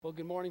Well,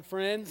 good morning,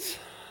 friends.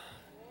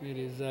 It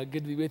is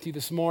good to be with you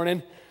this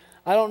morning.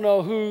 I don't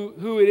know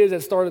who it is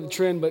that started the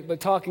trend, but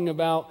talking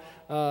about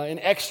an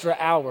extra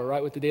hour,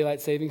 right, with the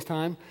daylight savings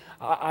time.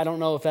 I don't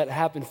know if that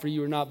happened for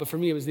you or not, but for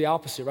me it was the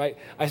opposite, right?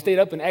 I stayed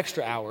up an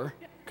extra hour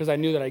because I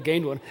knew that I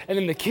gained one, and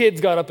then the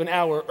kids got up an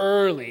hour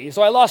early,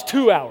 so I lost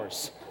 2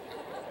 hours.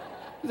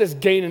 This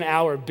gain an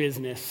hour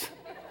business.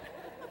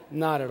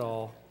 Not at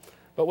all.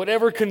 But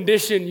whatever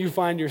condition you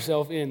find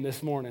yourself in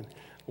this morning,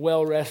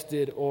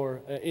 well-rested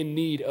or in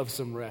need of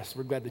some rest,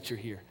 we're glad that you're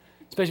here.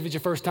 Especially if it's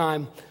your first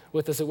time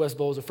with us at West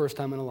Bowles, or first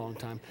time in a long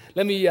time.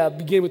 Let me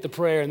begin with the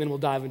prayer, and then we'll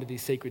dive into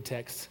these sacred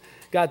texts.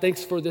 God,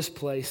 thanks for this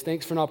place.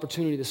 Thanks for an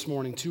opportunity this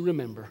morning to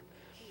remember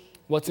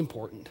what's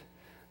important,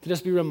 to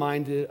just be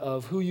reminded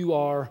of who you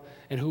are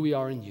and who we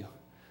are in you.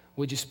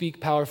 Would you speak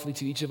powerfully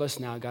to each of us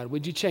now, God?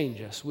 Would you change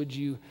us? Would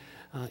you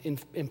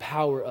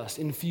empower us,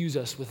 infuse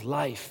us with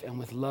life and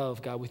with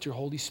love, God, with your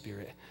Holy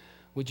Spirit?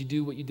 Would you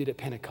do what you did at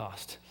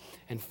Pentecost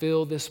and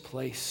fill this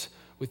place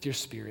with your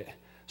Spirit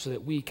so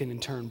that we can in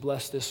turn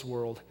bless this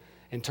world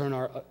and turn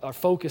our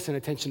focus and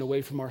attention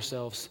away from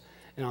ourselves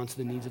and onto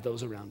the needs of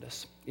those around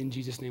us. In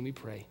Jesus' name we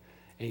pray,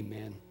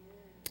 amen.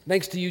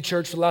 Thanks to you,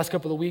 church, for the last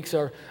couple of weeks,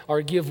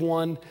 our Give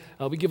One.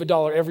 We give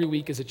 $1 every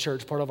week as a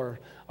church, part of our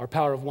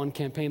Power of One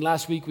campaign.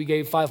 Last week, we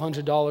gave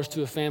 $500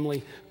 to a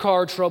family.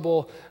 Car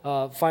trouble,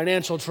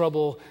 financial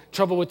trouble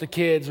with the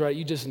kids, right?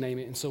 You just name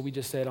it. And so we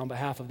just said, on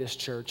behalf of this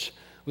church,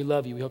 we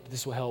love you. We hope that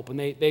this will help. And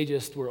they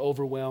just were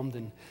overwhelmed,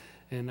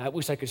 and I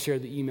wish I could share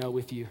the email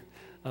with you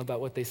about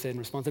what they said in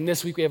response. And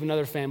this week, we have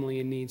another family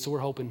in need, so we're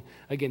hoping,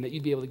 again, that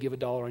you'd be able to give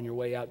 $1 on your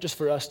way out, just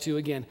for us to,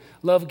 again,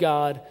 love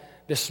God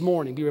this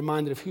morning, be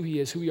reminded of who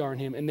he is, who we are in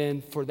him, and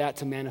then for that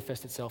to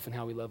manifest itself in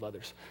how we love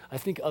others. I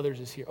think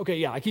others is here. Okay,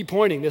 yeah, I keep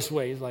pointing this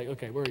way. He's like,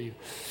 okay, where are you?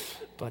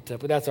 But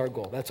that's our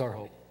goal. That's our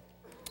hope.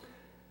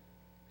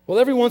 Well,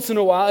 every once in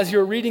a while, as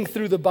you're reading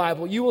through the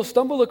Bible, you will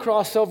stumble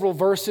across several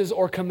verses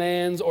or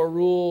commands or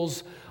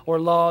rules or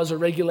laws or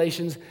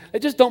regulations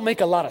that just don't make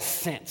a lot of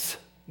sense,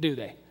 do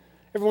they?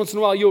 Every once in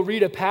a while, you'll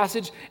read a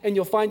passage and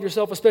you'll find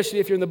yourself, especially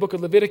if you're in the book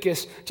of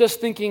Leviticus, just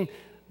thinking,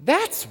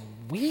 that's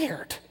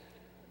weird.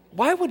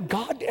 Why would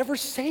God ever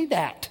say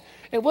that?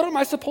 And what am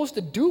I supposed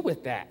to do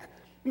with that?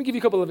 Let me give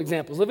you a couple of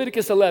examples.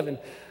 Leviticus 11,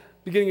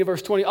 beginning of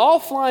verse 20. All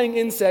flying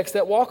insects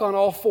that walk on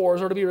all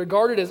fours are to be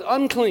regarded as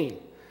unclean.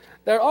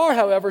 There are,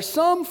 however,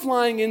 some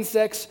flying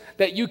insects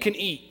that you can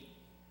eat.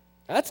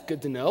 That's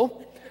good to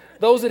know.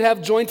 Those that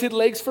have jointed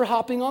legs for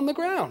hopping on the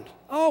ground.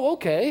 Oh,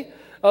 okay.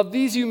 Of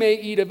these you may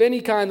eat of any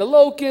kind, the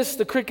locusts,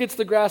 the crickets,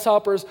 the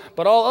grasshoppers,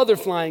 but all other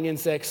flying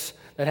insects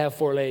that have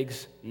 4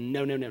 legs,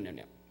 no.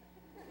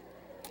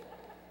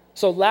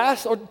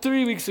 So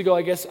 3 weeks ago,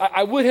 I guess,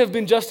 I would have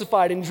been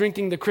justified in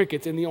drinking the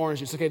crickets in the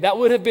orange juice. Okay, that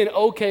would have been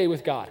okay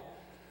with God.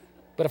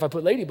 But if I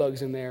put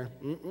ladybugs in there,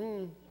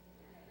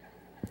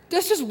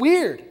 that's just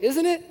weird,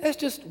 isn't it? That's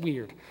just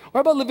weird.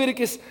 What about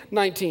Leviticus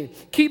 19?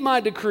 Keep my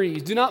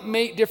decrees. Do not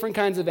mate different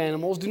kinds of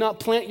animals. Do not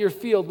plant your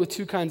field with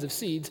 2 kinds of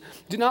seeds.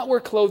 Do not wear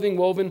clothing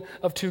woven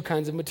of 2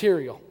 kinds of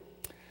material.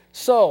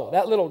 So,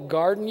 that little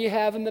garden you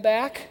have in the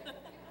back,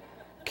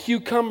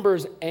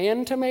 cucumbers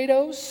and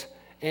tomatoes,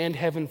 and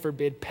heaven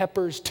forbid,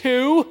 peppers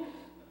too,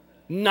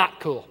 not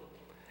cool.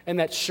 And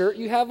that shirt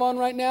you have on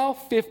right now,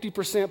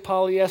 50%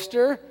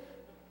 polyester,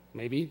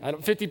 maybe,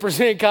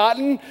 50%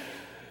 cotton,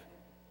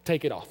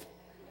 take it off,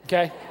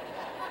 okay?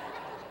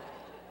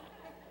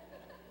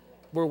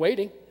 We're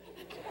waiting.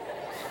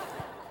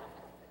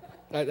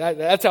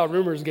 That's how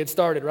rumors get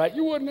started, right?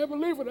 You wouldn't ever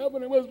believe what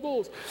happened in West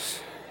Bowles.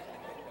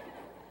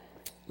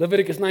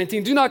 Leviticus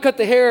 19, do not cut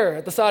the hair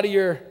at the side of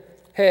your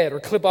head or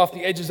clip off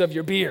the edges of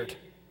your beard.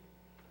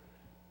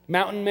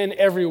 Mountain men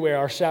everywhere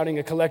are shouting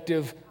a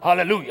collective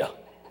hallelujah.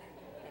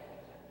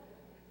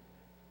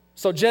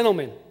 So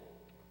gentlemen,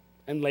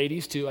 and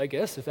ladies too, I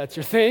guess, if that's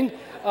your thing,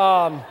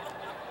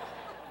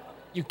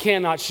 you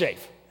cannot shave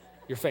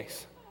your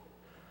face.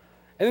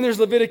 And then there's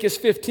Leviticus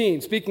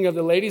 15. Speaking of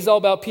the ladies, all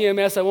about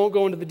PMS, I won't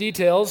go into the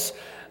details.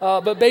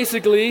 But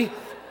basically,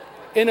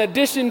 in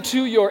addition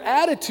to your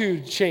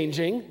attitude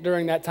changing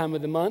during that time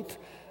of the month,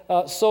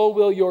 so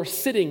will your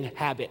sitting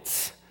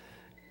habits.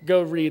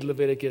 Go read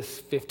Leviticus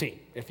 15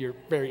 if you're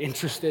very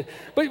interested.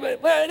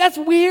 But that's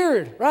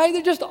weird, right?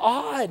 They're just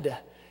odd.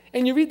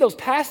 And you read those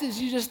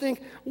passages, you just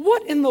think,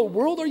 what in the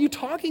world are you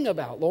talking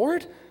about,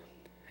 Lord?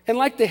 And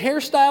like the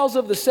hairstyles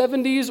of the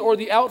 70s or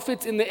the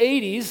outfits in the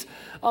 80s,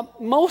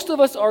 most of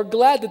us are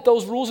glad that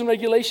those rules and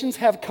regulations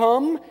have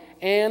come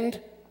and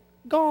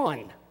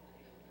gone,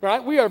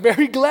 right? We are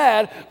very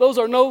glad those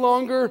are no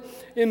longer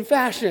in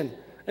fashion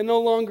and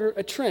no longer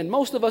a trend.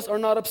 Most of us are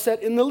not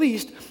upset in the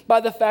least by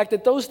the fact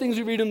that those things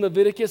we read in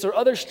Leviticus or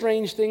other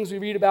strange things we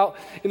read about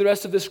in the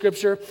rest of the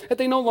scripture, that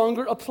they no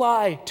longer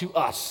apply to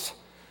us.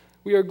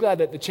 We are glad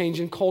that the change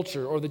in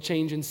culture or the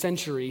change in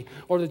century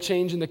or the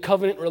change in the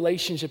covenant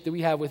relationship that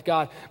we have with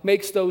God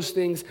makes those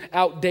things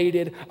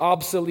outdated,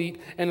 obsolete,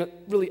 and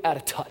really out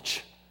of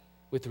touch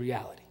with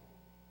reality.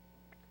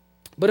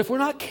 But if we're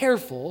not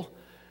careful,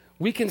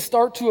 we can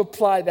start to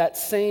apply that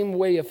same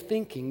way of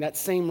thinking, that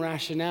same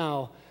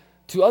rationale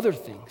to other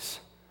things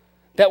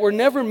that were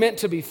never meant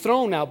to be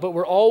thrown out, but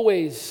were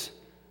always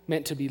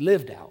meant to be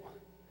lived out.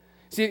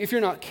 See, if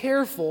you're not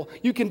careful,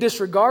 you can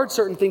disregard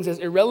certain things as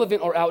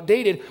irrelevant or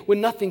outdated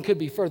when nothing could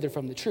be further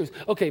from the truth.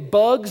 Okay,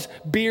 bugs,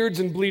 beards,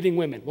 and bleeding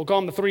women. We'll call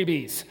them the 3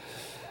 Bs.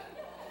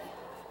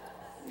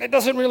 It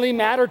doesn't really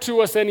matter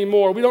to us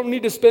anymore. We don't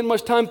need to spend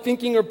much time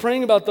thinking or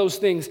praying about those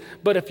things.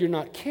 But if you're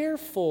not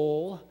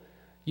careful,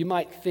 you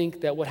might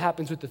think that what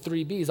happens with the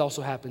 3 Bs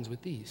also happens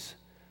with these.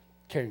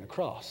 Carrying a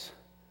cross,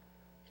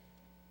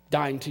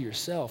 dying to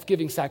yourself,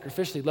 giving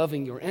sacrificially,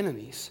 loving your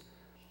enemies.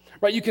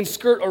 Right? You can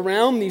skirt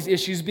around these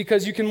issues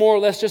because you can more or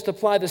less just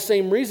apply the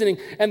same reasoning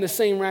and the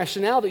same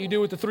rationale that you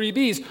do with the 3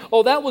 Bs.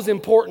 Oh, that was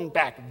important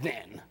back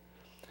then.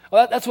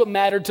 Well, that's what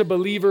mattered to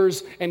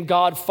believers and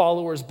God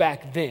followers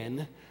back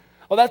then.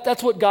 Well,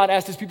 that's what God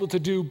asked his people to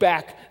do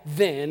back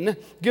then.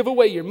 Give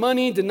away your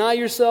money, deny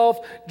yourself,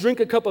 drink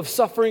a cup of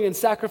suffering and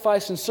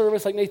sacrifice and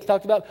service like Nathan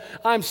talked about.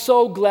 I'm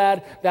so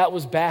glad that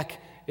was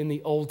back in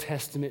the Old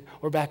Testament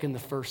or back in the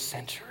first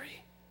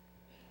century.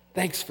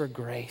 Thanks for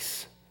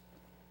grace.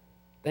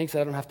 Thanks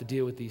that I don't have to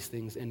deal with these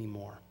things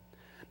anymore.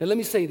 Now let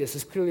me say this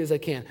as clearly as I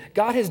can.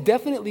 God has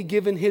definitely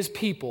given his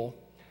people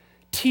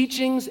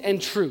teachings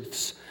and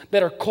truths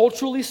that are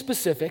culturally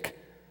specific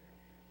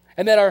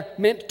and that are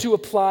meant to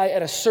apply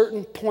at a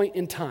certain point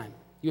in time.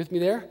 You with me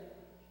there?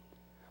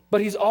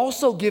 But he's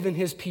also given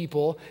his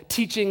people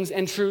teachings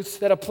and truths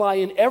that apply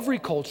in every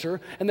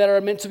culture and that are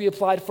meant to be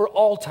applied for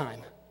all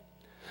time.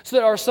 So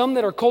there are some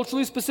that are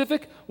culturally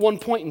specific, one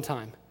point in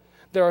time.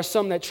 There are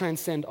some that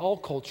transcend all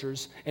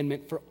cultures and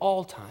meant for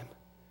all time.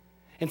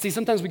 And see,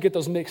 sometimes we get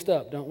those mixed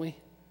up, don't we?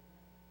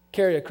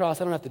 Carry a cross,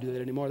 I don't have to do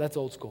that anymore. That's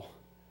old school.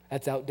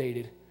 That's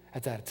outdated.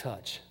 That's out of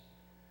touch.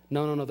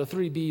 No. The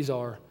 3 Bs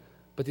are,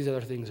 but these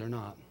other things are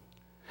not.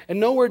 And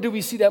nowhere do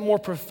we see that more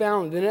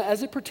profound than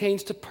as it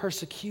pertains to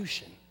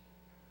persecution.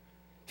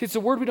 See, it's a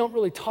word we don't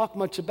really talk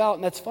much about,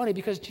 and that's funny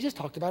because Jesus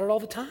talked about it all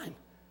the time.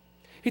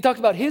 He talked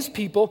about his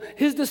people,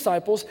 his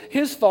disciples,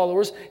 his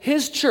followers,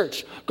 his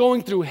church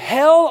going through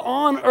hell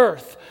on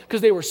earth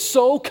because they were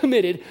so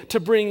committed to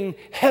bringing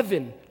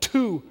heaven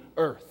to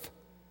earth.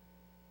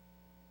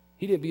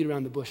 He didn't beat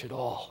around the bush at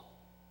all.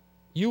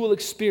 You will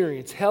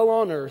experience hell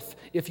on earth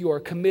if you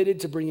are committed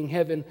to bringing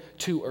heaven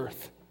to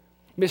earth.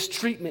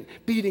 Mistreatment,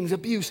 beatings,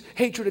 abuse,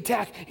 hatred,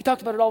 attack. He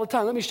talked about it all the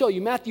time. Let me show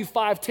you. Matthew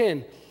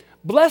 5:10.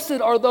 Blessed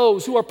are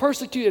those who are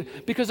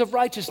persecuted because of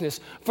righteousness,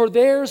 for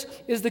theirs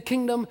is the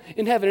kingdom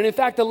in heaven. And in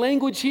fact, the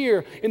language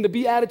here in the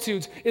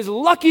Beatitudes is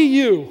lucky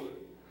you.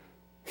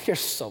 You're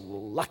so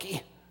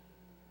lucky.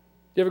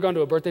 You ever gone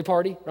to a birthday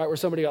party, right, where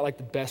somebody got like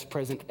the best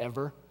present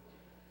ever?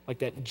 Like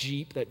that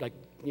Jeep that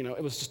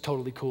it was just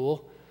totally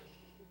cool.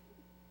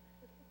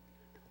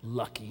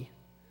 Lucky.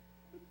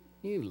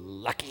 You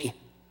lucky.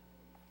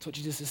 That's what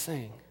Jesus is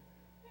saying.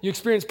 You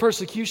experience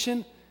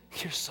persecution,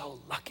 you're so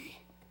lucky.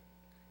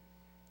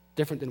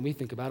 Different than we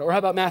think about it. Or how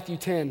about Matthew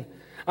 10?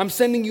 I'm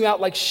sending you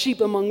out like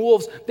sheep among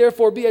wolves.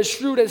 Therefore, be as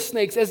shrewd as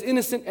snakes, as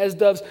innocent as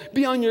doves.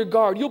 Be on your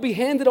guard. You'll be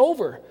handed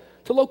over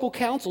to local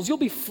councils. You'll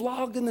be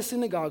flogged in the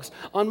synagogues.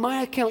 On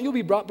my account, you'll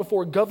be brought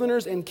before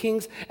governors and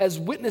kings as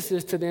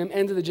witnesses to them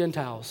and to the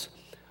Gentiles.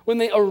 When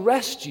they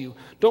arrest you,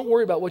 don't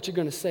worry about what you're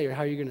going to say or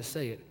how you're going to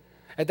say it.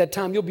 At that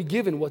time, you'll be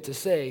given what to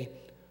say,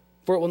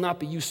 for it will not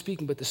be you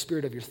speaking, but the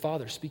Spirit of your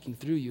Father speaking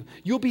through you.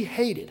 You'll be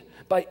hated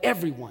by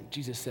everyone,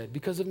 Jesus said,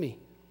 because of me.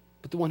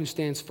 But the one who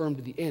stands firm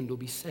to the end will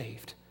be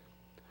saved.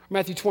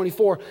 Matthew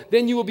 24,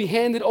 then you will be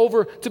handed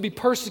over to be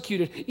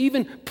persecuted,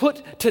 even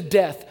put to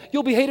death.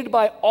 You'll be hated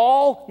by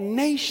all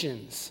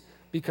nations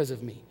because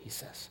of me, he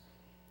says.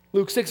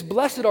 Luke 6,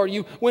 blessed are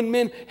you when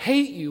men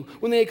hate you,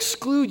 when they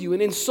exclude you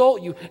and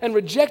insult you and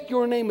reject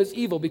your name as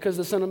evil because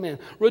of the Son of Man.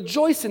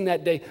 Rejoice in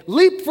that day.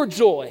 Leap for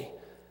joy,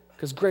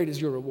 because great is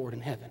your reward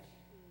in heaven.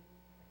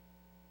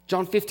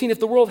 John 15, if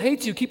the world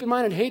hates you, keep in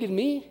mind it hated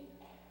me.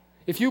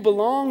 If you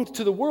belonged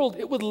to the world,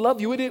 it would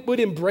love you, it would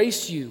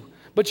embrace you.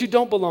 But you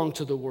don't belong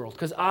to the world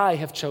because I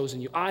have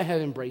chosen you. I have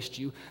embraced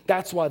you.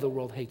 That's why the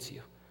world hates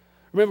you.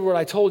 Remember what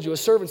I told you, a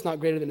servant's not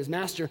greater than his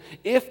master.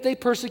 If they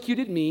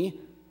persecuted me,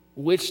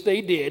 which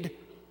they did,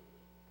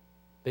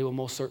 they will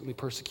most certainly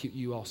persecute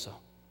you also.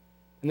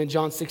 And then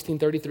John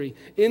 16:33,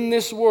 in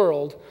this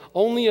world,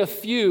 only a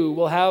few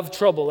will have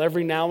trouble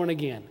every now and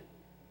again.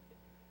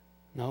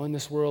 No, in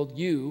this world,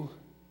 you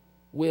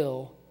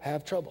will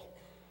have trouble.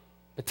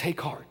 But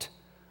take heart,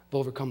 I've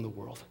overcome the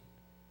world.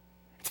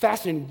 It's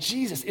fascinating.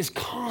 Jesus is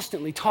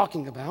constantly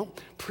talking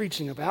about,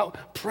 preaching about,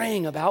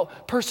 praying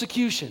about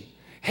persecution,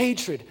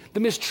 hatred, the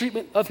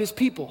mistreatment of his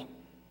people.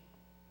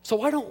 So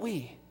why don't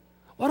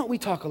we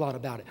talk a lot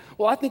about it?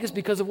 Well, I think it's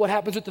because of what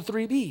happens with the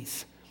 3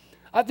 Bs.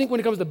 I think when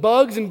it comes to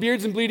bugs and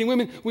beards and bleeding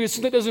women, we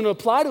assume that doesn't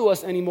apply to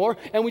us anymore,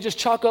 and we just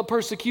chalk up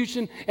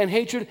persecution and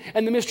hatred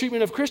and the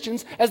mistreatment of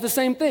Christians as the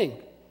same thing.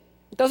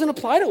 It doesn't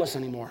apply to us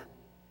anymore.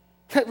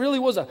 That really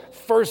was a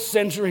first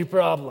century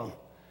problem.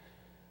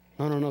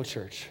 No,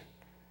 church.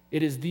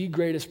 It is the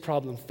greatest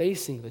problem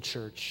facing the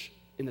church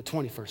in the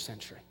 21st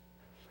century.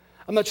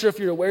 I'm not sure if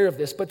you're aware of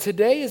this, but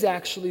today is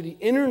actually the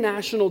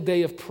International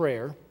Day of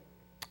Prayer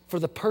for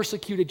the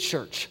persecuted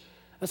church.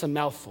 That's a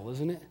mouthful,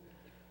 isn't it?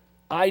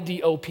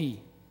 IDOP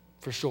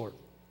for short.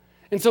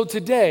 And so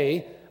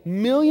today,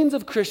 millions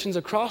of Christians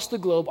across the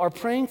globe are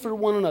praying for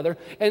one another,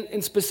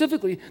 and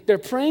specifically, they're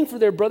praying for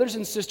their brothers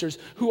and sisters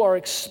who are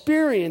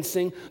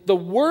experiencing the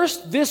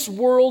worst this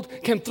world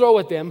can throw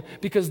at them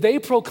because they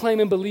proclaim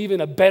and believe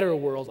in a better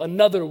world,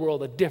 another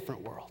world, a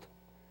different world.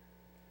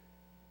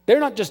 They're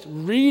not just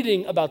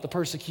reading about the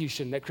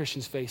persecution that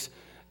Christians face,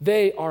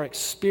 they are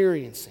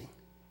experiencing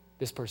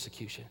this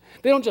persecution.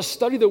 They don't just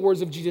study the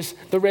words of Jesus,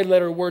 the red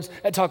letter words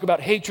that talk about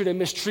hatred and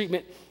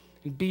mistreatment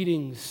and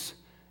beatings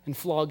and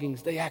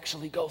floggings. They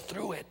actually go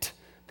through it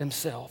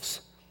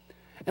themselves.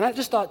 And I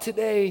just thought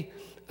today,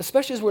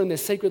 especially as we're in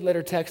this sacred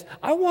letter text,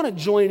 I want to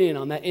join in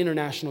on that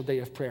International Day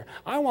of Prayer.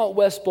 I want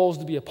West Bowles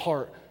to be a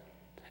part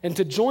and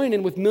to join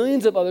in with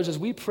millions of others as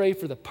we pray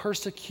for the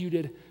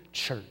persecuted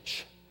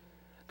church.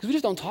 Because we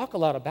just don't talk a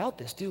lot about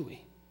this, do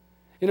we?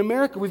 In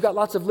America, we've got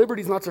lots of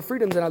liberties and lots of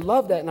freedoms, and I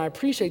love that and I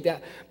appreciate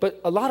that, but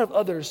a lot of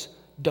others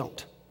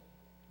don't.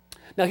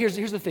 Now, here's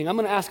the thing. I'm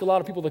going to ask a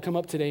lot of people to come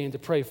up today and to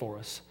pray for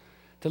us,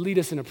 to lead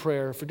us in a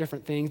prayer for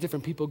different things,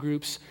 different people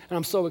groups, and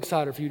I'm so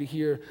excited for you to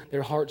hear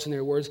their hearts and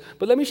their words.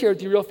 But let me share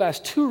with you real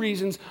fast 2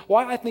 reasons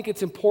why I think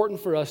it's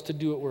important for us to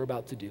do what we're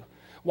about to do,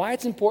 why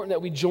it's important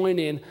that we join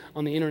in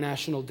on the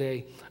International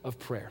Day of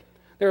Prayer.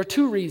 There are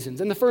 2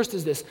 reasons, and the first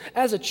is this.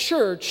 As a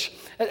church,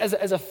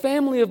 as a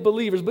family of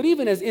believers, but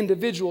even as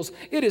individuals,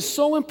 it is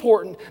so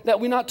important that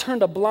we not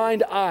turn a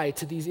blind eye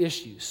to these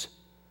issues.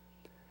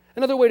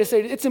 Another way to say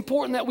it, it's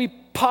important that we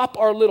pop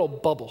our little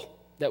bubble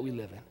that we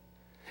live in.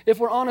 If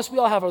we're honest, we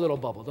all have our little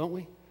bubble, don't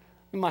we?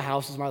 My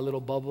house is my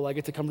little bubble. I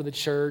get to come to the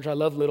church. I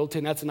love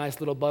Littleton. That's a nice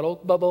little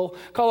bubble.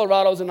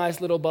 Colorado's a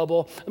nice little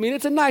bubble. I mean,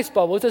 it's a nice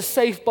bubble. It's a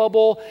safe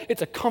bubble.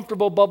 It's a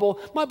comfortable bubble.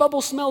 My bubble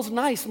smells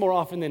nice more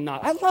often than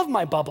not. I love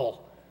my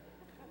bubble.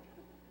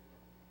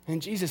 And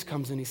Jesus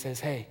comes and he says,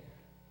 hey,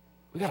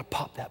 we got to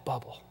pop that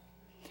bubble.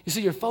 You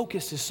see, your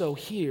focus is so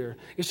here.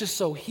 It's just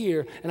so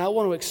here, and I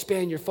want to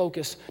expand your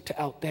focus to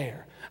out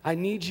there. I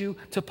need you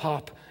to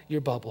pop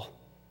your bubble.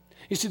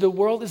 You see, the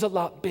world is a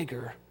lot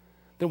bigger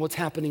than what's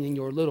happening in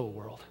your little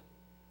world.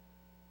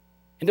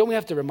 And don't we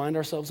have to remind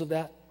ourselves of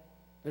that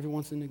every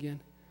once and again?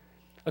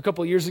 A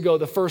couple of years ago,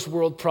 the first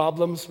world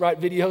problems,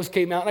 right, videos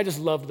came out, and I just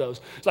loved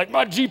those. It's like,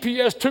 my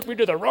GPS took me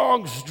to the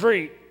wrong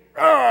street.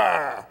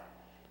 Ah!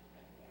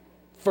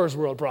 First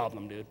world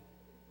problem, dude.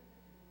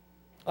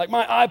 Like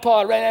my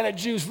iPod ran out of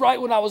juice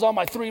right when I was on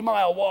my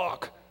 3-mile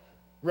walk.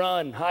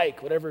 Run,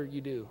 hike, whatever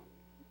you do.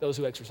 Those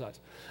who exercise.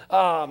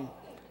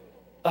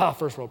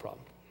 First world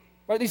problem.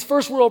 Right? These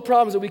first world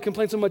problems that we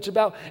complain so much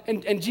about.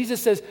 And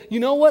Jesus says, you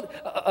know what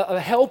a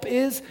help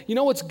is? You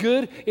know what's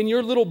good in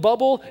your little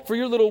bubble, for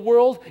your little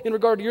world, in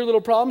regard to your little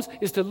problems,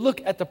 is to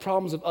look at the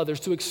problems of others,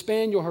 to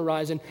expand your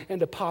horizon and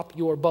to pop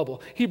your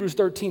bubble. Hebrews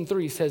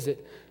 13:3 says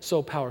it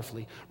so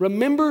powerfully.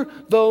 Remember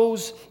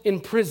those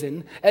in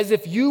prison as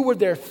if you were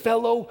their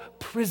fellow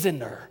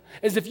prisoner,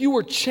 as if you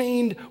were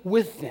chained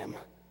with them.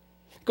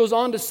 Goes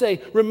on to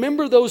say,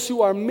 remember those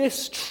who are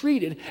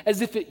mistreated as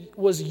if it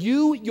was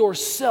you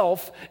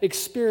yourself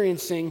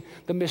experiencing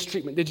the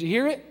mistreatment. Did you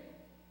hear it?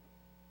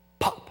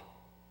 Pop.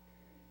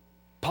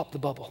 Pop the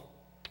bubble.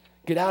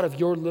 Get out of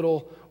your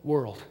little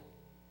world.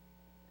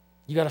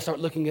 You got to start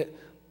looking at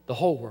the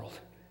whole world.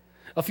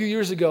 A few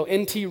years ago,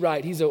 N.T.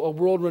 Wright, he's a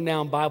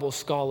world-renowned Bible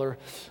scholar,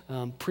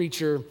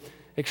 preacher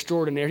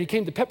extraordinaire. He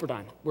came to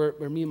Pepperdine,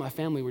 where me and my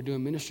family were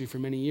doing ministry for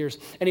many years.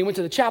 And he went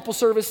to the chapel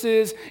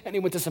services, and he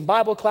went to some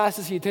Bible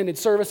classes. He attended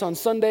service on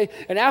Sunday.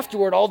 And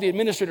afterward, all the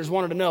administrators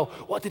wanted to know,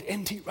 what did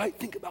N.T. Wright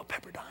think about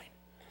Pepperdine?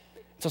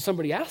 So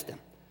somebody asked him,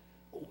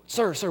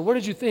 Sir, what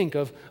did you think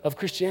of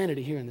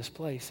Christianity here in this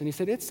place? And he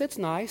said, it's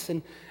nice,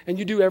 and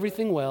you do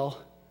everything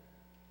well,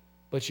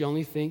 but you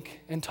only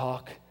think and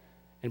talk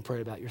and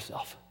pray about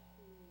yourself.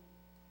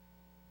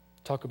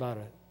 Talk about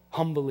a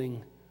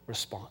humbling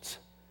response.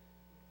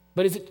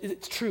 But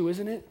it's true,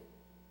 isn't it?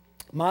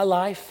 My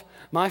life,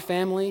 my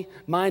family,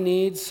 my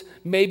needs,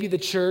 maybe the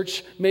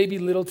church, maybe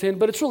Littleton,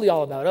 but it's really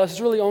all about us.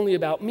 It's really only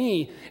about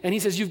me. And he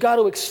says, you've got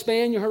to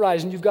expand your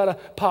horizon. You've got to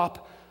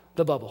pop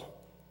the bubble.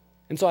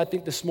 And so I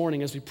think this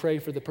morning as we pray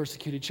for the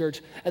persecuted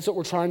church, that's what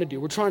we're trying to do.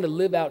 We're trying to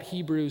live out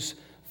Hebrews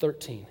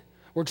 13.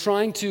 We're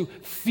trying to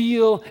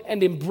feel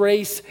and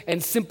embrace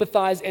and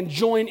sympathize and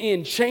join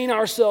in, chain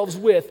ourselves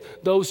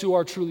with those who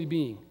are truly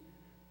being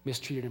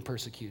mistreated and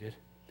persecuted.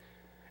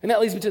 And that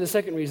leads me to the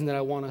second reason that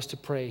I want us to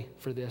pray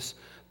for this.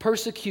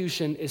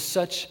 Persecution is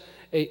such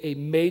a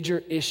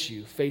major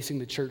issue facing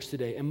the church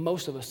today, and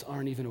most of us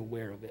aren't even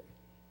aware of it.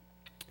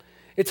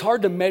 It's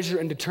hard to measure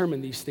and determine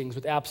these things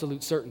with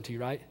absolute certainty,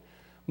 right?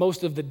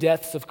 Most of the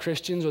deaths of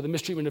Christians or the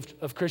mistreatment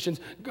of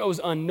Christians goes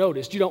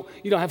unnoticed. You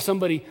don't have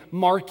somebody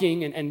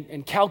marking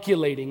and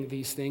calculating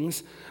these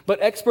things.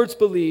 But experts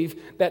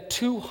believe that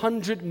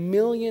 200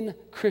 million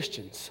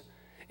Christians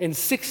in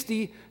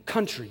 60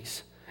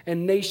 countries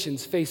and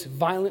nations face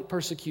violent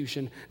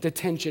persecution,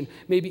 detention,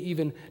 maybe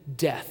even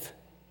death.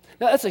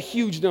 Now, that's a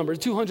huge number,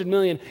 200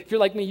 million. If you're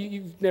like me,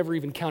 you've never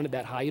even counted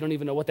that high. You don't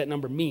even know what that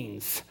number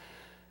means.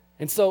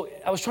 And so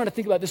I was trying to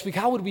think about this week,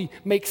 how would we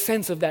make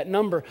sense of that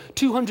number?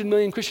 200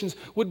 million Christians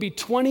would be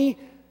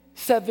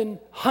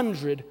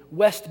 2,700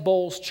 West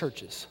Bowles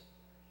churches.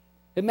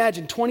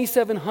 Imagine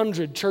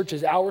 2,700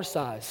 churches our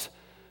size,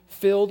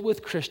 filled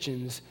with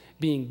Christians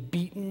being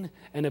beaten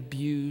and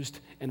abused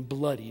and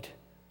bloodied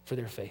for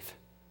their faith.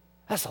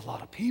 That's a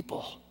lot of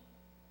people.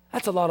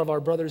 That's a lot of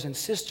our brothers and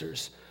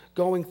sisters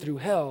going through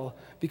hell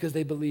because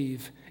they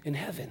believe in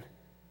heaven.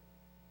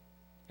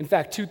 In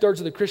fact, 2/3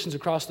 of the Christians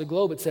across the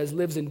globe, it says,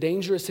 lives in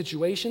dangerous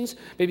situations,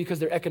 maybe because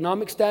their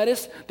economic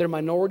status, their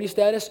minority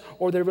status,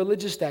 or their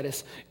religious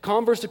status.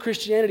 Converts to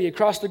Christianity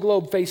across the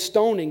globe face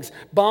stonings,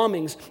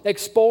 bombings,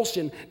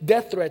 expulsion,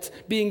 death threats,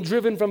 being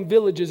driven from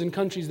villages and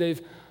countries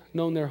they've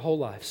known their whole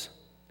lives.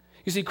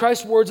 You see,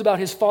 Christ's words about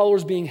his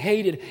followers being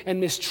hated and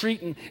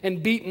mistreated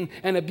and beaten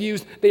and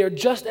abused, they are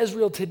just as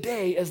real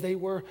today as they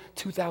were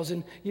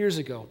 2,000 years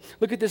ago.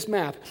 Look at this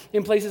map.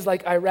 In places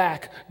like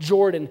Iraq,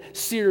 Jordan,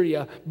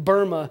 Syria,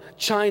 Burma,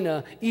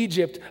 China,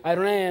 Egypt,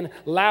 Iran,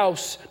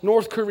 Laos,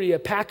 North Korea,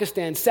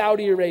 Pakistan,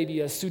 Saudi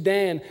Arabia,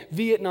 Sudan,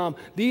 Vietnam,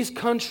 these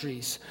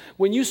countries,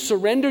 when you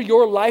surrender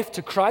your life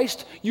to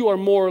Christ, you are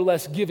more or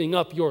less giving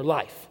up your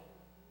life.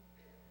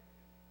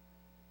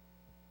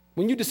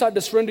 When you decide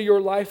to surrender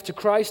your life to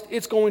Christ,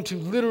 it's going to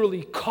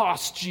literally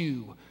cost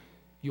you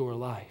your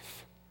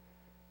life.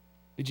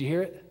 Did you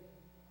hear it?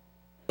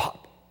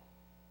 Pop.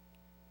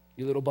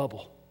 Your little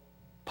bubble.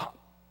 Pop.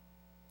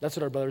 That's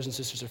what our brothers and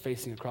sisters are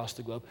facing across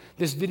the globe.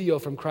 This video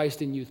from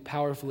Christ in Youth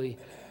powerfully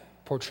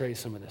portrays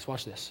some of this.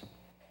 Watch this.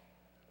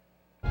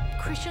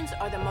 Christians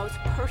are the most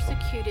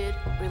persecuted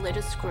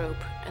religious group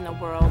in the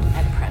world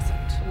at present.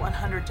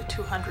 100 to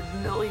 200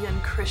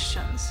 million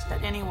Christians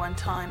at any one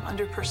time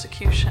under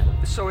persecution.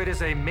 So it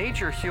is a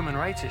major human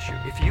rights issue.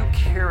 If you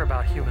care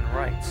about human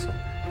rights,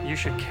 you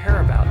should care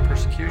about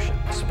persecution,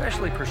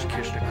 especially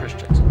persecution of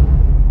Christians.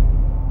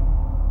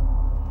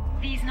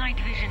 These night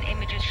vision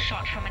images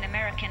shot from an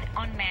American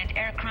unmanned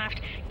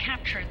aircraft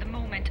captured the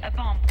moment a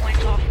bomb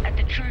went off at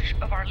the Church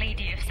of Our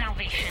Lady of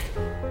Salvation.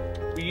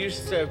 We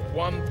used to have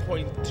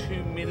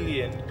 1.2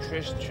 million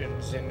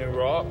Christians in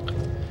Iraq.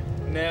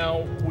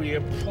 Now we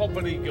have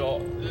probably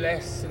got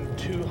less than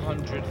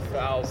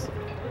 200,000.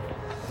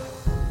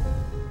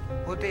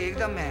 होते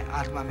एकदम मैं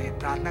आत्मा में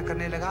प्रार्थना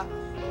करने लगा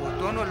वो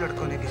दोनों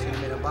लड़कों ने किसी ने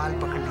मेरा बाल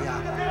पकड़ लिया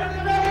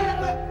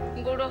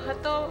गोड़ो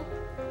हाथो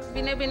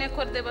बिने बिने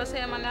कर दे बसे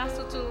माने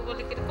आसुचु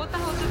बोली कि कोता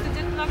होतो कि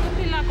जेतला को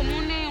पिला को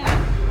मुने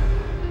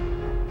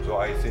So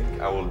I think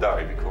I will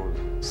die because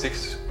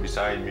 6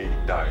 beside me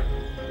died.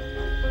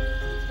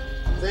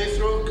 They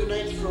throw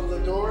grenades from the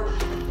door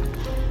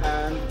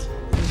and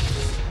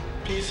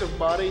piece of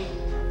body.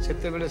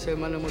 ସେତେବେଳେ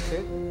ସେମାନେ ମୋତେ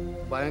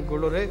ବାଁ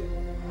ଗୋଡ଼ରେ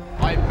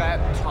I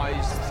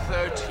baptized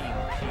 13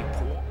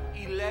 people.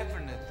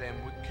 11 of them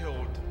were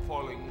killed the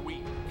following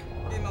week.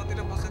 ଏ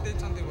ନଦୀରେ ବସେଇ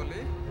ଦେଇଛନ୍ତି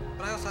ବୋଲି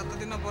ପ୍ରାୟ 7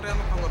 ଦିନ ପରେ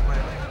ଆମେ ଖବର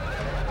ପାଇଲେ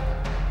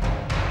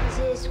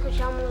Si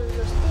escuchamos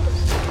los tiros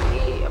y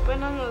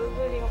apenas nos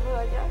dirigimos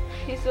allá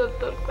y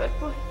soltó el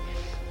cuerpo.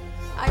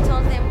 I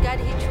told them, God,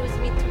 he chose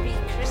me to be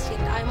Christian.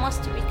 I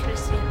must be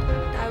Christian.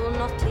 I will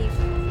not leave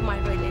my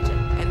religion.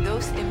 And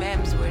those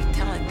imams were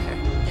telling her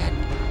that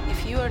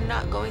if you are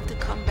not going to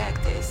come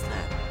back to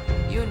Islam,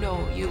 you know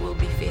you will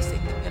be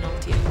facing the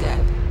penalty of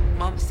death.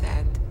 Mom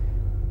said,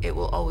 it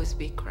will always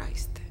be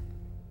Christ.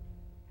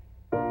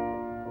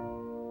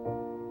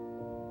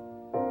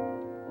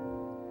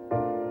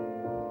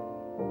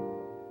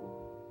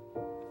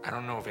 I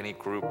don't know of any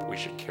group we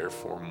should care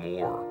for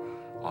more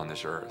on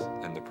this earth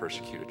than the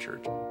persecuted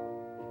church.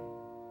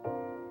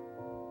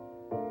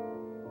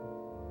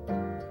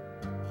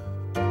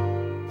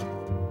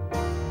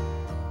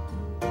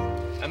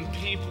 And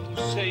people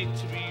say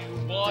to me,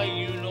 why are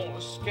you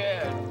not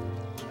scared?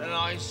 And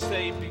I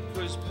say,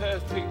 because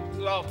perfect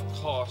love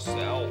casts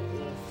out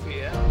all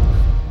fear.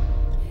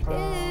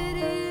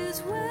 It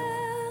is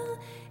well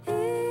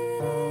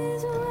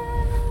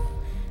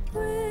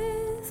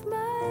with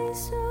my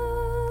soul.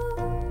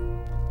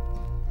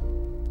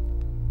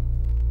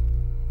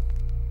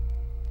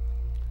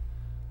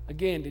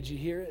 Again, did you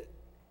hear it?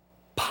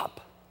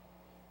 Pop.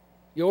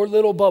 Your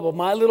little bubble,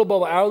 my little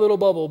bubble, our little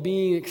bubble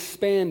being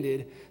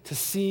expanded to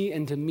see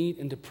and to meet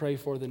and to pray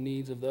for the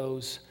needs of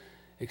those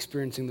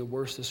experiencing the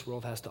worst this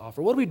world has to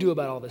offer. What do we do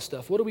about all this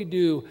stuff? What do we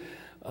do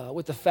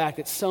with the fact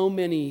that so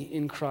many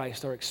in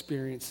Christ are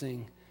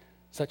experiencing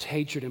such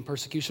hatred and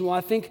persecution? Well,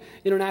 I think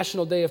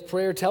International Day of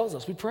Prayer tells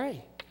us we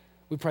pray.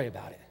 We pray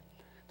about it.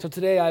 So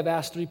today I've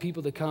asked 3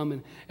 people to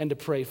come and to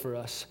pray for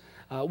us.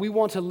 We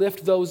want to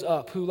lift those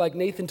up who, like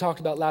Nathan talked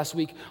about last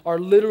week, are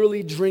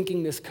literally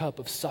drinking this cup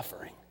of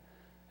suffering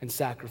and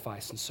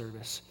sacrifice and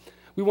service.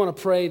 We want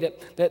to pray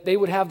that they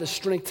would have the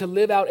strength to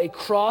live out a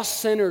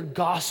cross-centered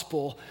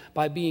gospel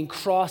by being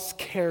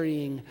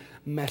cross-carrying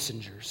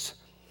messengers.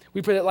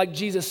 We pray that, like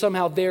Jesus,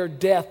 somehow their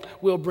death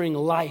will bring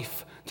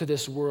life to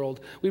this world.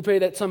 We pray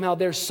that somehow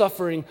their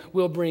suffering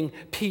will bring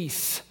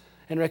peace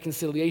and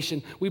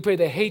reconciliation. We pray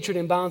the hatred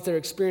and violence they're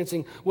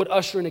experiencing would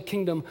usher in a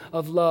kingdom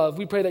of love.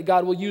 We pray that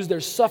God will use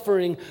their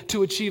suffering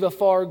to achieve a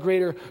far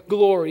greater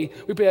glory.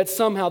 We pray that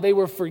somehow they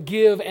will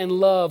forgive and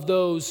love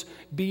those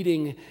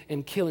beating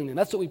and killing them.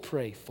 That's what we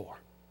pray for.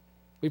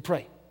 We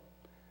pray.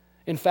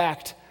 In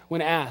fact,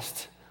 when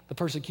asked, the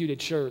persecuted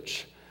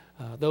church,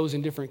 those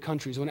in different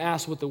countries, when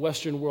asked what the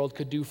Western world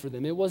could do for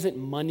them, it wasn't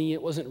money,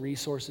 it wasn't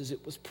resources,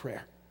 it was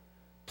prayer.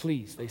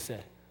 Please, they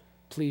said,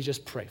 please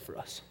just pray for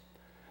us.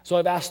 So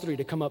I've asked 3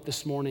 to come up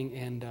this morning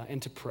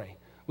and to pray.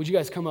 Would you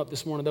guys come up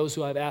this morning? Those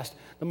who I've asked,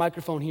 the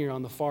microphone here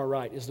on the far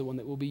right is the one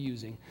that we'll be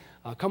using.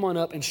 Come on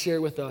up and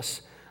share with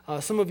us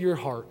some of your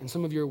heart and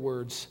some of your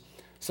words,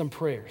 some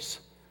prayers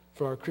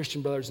for our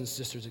Christian brothers and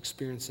sisters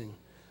experiencing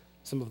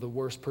some of the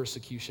worst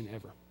persecution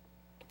ever.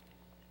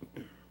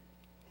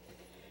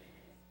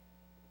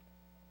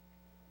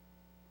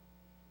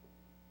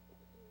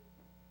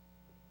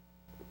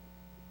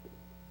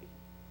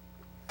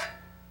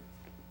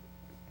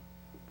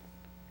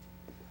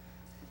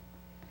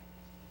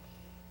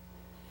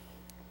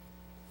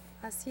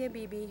 Asiya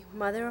Bibi,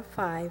 mother of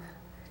 5,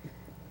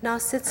 now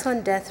sits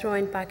on death row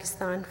in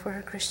Pakistan for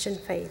her Christian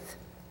faith.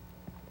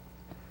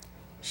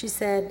 She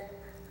said,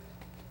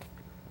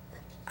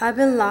 "I've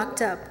been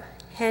locked up,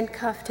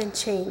 handcuffed and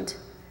chained,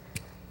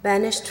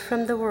 banished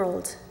from the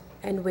world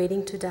and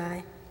waiting to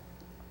die.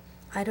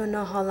 I don't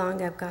know how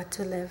long I've got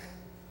to live.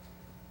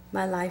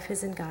 My life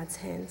is in God's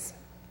hands."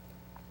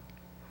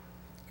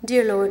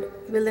 Dear Lord,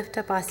 we lift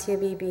up Asiya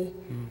Bibi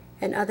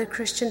and other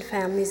Christian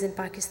families in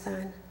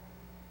Pakistan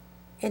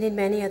and in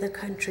many other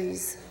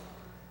countries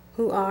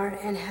who are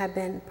and have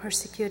been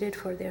persecuted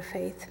for their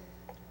faith.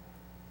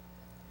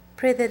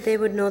 Pray that they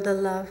would know the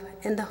love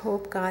and the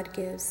hope God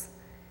gives.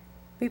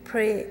 We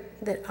pray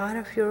that out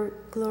of your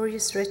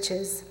glorious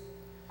riches,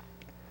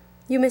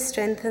 you may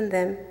strengthen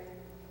them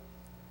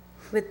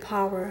with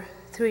power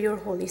through your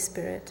Holy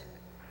Spirit.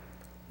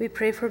 We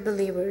pray for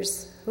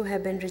believers who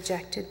have been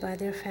rejected by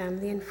their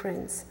family and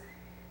friends,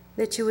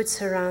 that you would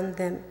surround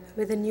them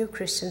with a new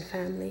Christian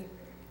family,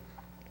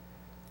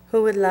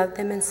 who would love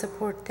them and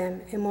support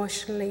them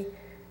emotionally,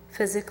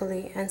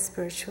 physically, and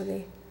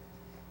spiritually.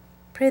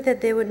 Pray that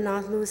they would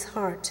not lose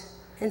heart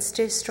and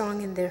stay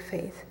strong in their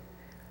faith.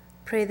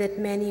 Pray that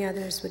many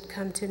others would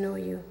come to know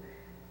you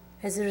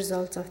as a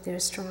result of their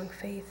strong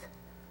faith.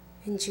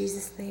 In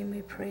Jesus' name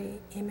we pray,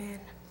 amen.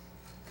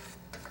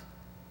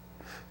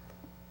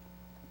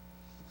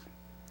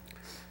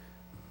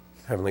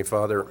 Heavenly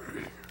Father,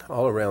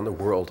 all around the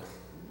world,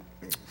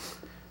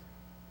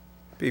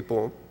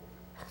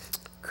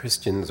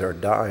 Christians are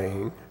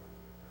dying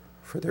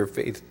for their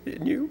faith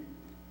in you.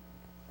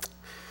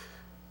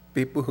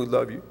 People who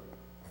love you,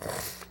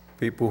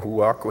 people who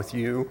walk with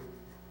you,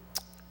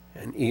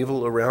 and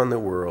evil around the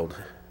world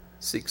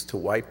seeks to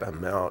wipe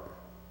them out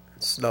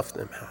and snuff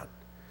them out.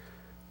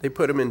 They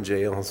put them in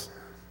jails,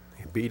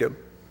 they beat them,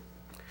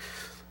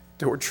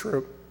 torture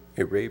them,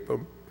 they rape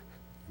them,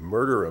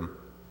 murder them.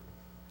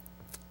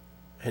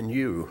 And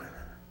you,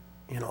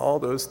 in all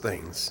those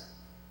things,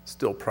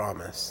 still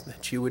promise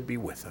that you would be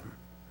with them.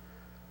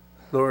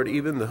 Lord,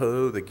 even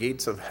though the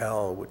gates of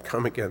hell would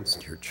come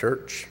against your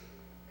church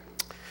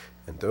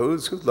and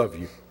those who love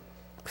you,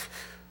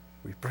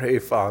 we pray,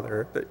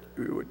 Father, that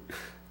you would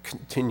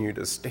continue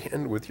to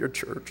stand with your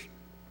church,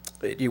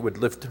 that you would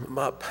lift them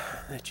up,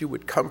 that you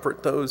would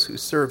comfort those who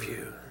serve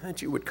you,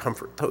 that you would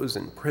comfort those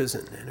in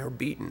prison and are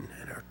beaten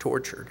and are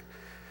tortured,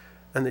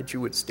 and that you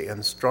would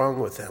stand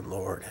strong with them,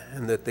 Lord,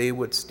 and that they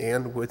would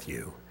stand with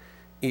you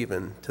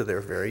even to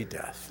their very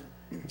death.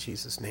 In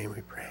Jesus' name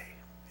we pray.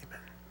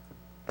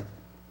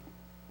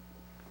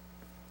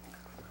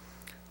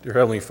 Dear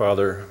Heavenly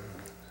Father,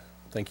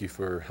 thank you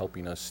for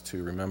helping us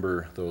to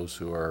remember those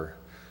who are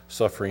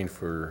suffering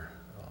for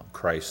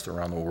Christ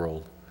around the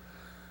world.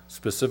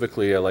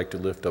 Specifically, I'd like to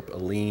lift up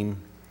Aline,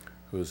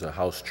 who is a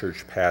house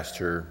church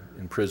pastor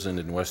imprisoned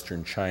in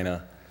Western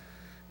China.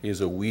 He is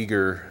a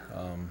Uyghur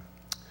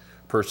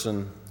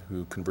person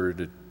who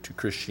converted to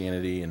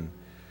Christianity, and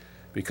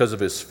because of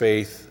his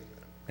faith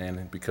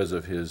and because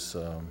of his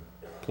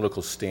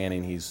political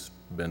standing, he's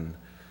been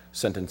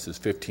sentenced to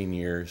 15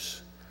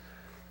 years.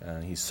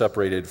 He's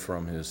separated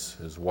from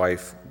his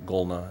wife,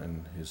 Gulna,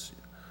 and his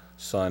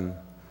son.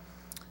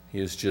 He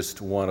is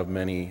just one of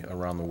many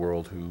around the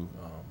world who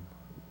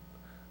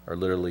are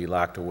literally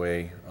locked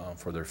away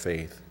for their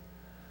faith.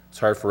 It's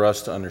hard for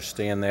us to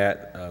understand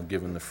that,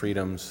 given the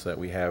freedoms that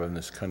we have in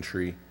this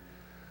country.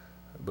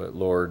 But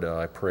Lord,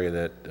 I pray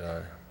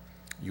that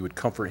you would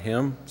comfort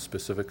him,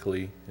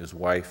 specifically his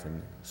wife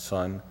and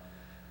son,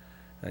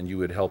 and you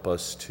would help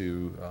us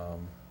to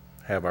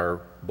have our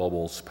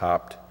bubbles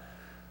popped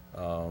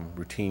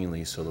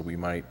routinely so that we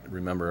might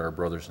remember our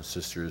brothers and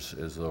sisters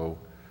as though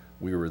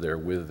we were there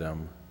with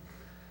them.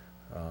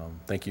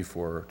 Thank you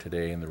for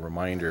today and the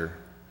reminder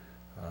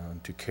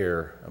to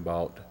care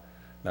about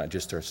not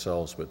just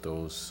ourselves but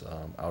those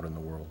out in the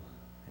world.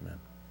 Amen.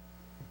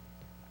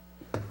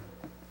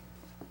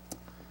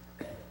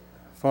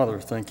 Father,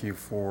 thank you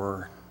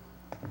for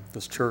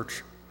this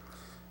church.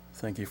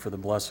 thank you for the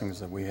blessings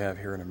that we have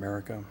here in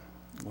America.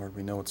 Lord,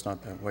 we know it's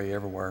not that way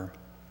everywhere.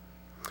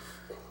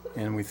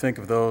 And we think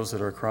of those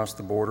that are across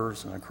the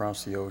borders and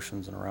across the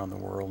oceans and around the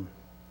world.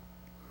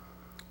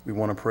 We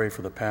want to pray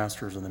for the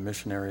pastors and the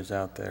missionaries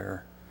out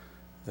there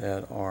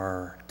that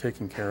are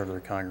taking care of their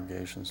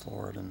congregations,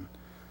 Lord, and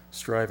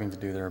striving to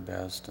do their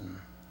best. And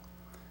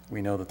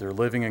we know that they're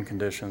living in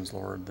conditions,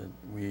 Lord, that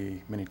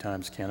we many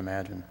times can't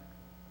imagine.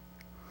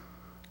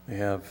 They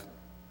have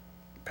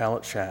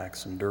pallet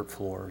shacks and dirt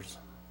floors.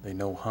 They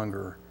know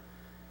hunger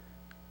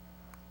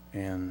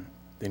and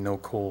they know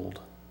cold.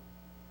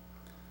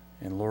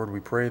 And Lord, we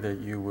pray that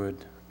you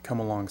would come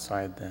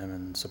alongside them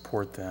and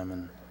support them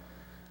and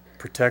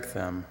protect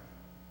them,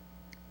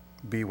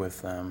 be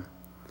with them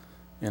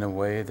in a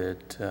way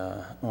that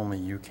only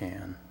you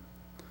can.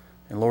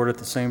 And Lord, at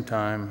the same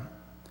time,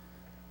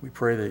 we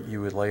pray that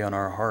you would lay on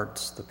our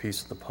hearts the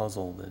piece of the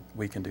puzzle that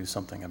we can do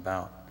something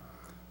about.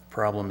 The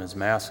problem is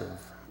massive,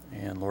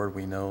 and Lord,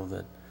 we know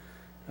that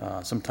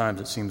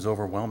sometimes it seems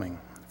overwhelming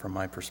from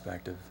my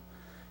perspective.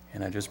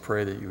 And I just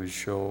pray that you would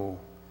show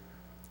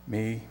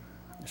me,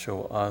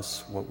 show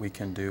us what we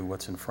can do,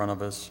 what's in front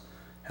of us,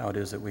 how it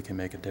is that we can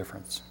make a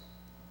difference.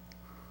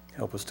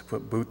 Help us to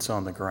put boots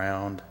on the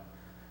ground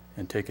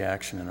and take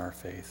action in our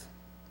faith.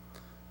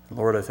 And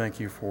Lord, I thank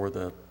you for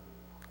the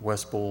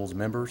West Bulls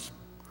members,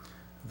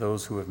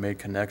 those who have made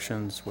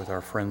connections with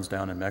our friends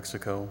down in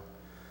Mexico.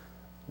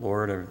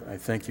 Lord, I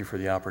thank you for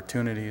the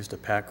opportunities to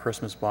pack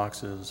Christmas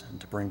boxes and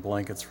to bring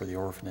blankets for the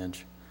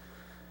orphanage.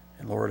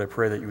 And Lord, I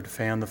pray that you would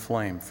fan the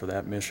flame for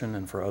that mission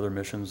and for other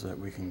missions that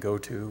we can go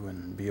to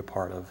and be a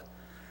part of.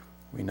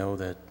 We know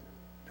that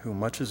who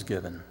much is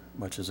given,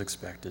 much is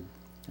expected.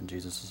 In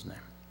Jesus' name,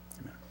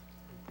 amen.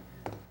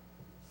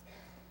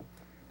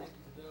 Thank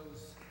you for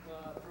those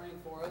praying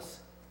for us.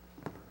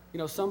 You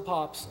know, some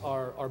pops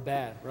are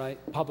bad, right?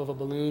 Pop of a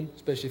balloon,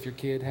 especially if your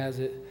kid has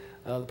it,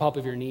 the pop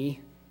of your knee,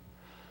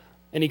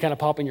 any kind of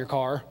pop in your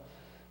car.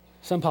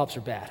 Some pops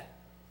are bad.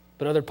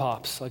 But other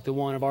pops, like the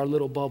one of our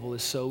little bubble,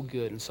 is so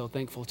good, and so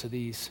thankful to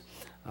these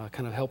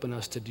kind of helping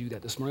us to do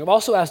that this morning. I've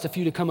also asked a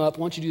few to come up.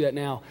 Why don't you do that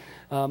now?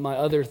 My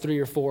other 3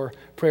 or 4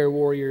 prayer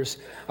warriors.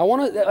 I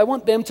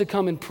want them to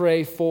come and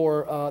pray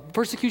for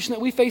persecution that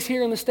we face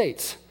here in the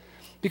States.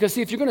 Because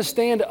see, if you're going to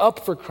stand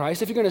up for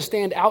Christ, if you're going to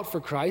stand out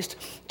for Christ,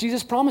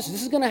 Jesus promises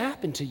this is going to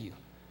happen to you.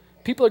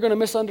 People are going to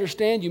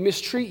misunderstand you,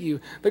 mistreat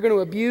you. They're going to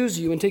abuse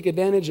you and take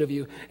advantage of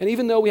you. And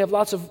even though we have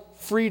lots of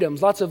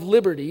freedoms, lots of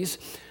liberties,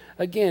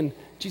 again,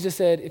 Jesus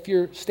said, if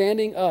you're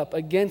standing up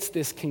against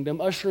this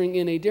kingdom, ushering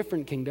in a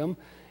different kingdom,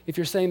 if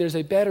you're saying there's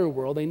a better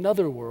world,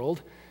 another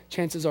world,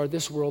 chances are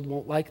this world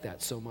won't like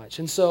that so much.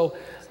 And so,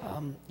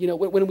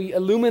 when we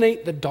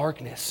illuminate the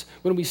darkness,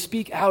 when we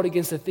speak out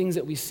against the things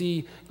that we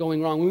see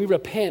going wrong, when we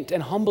repent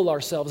and humble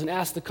ourselves and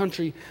ask the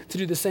country to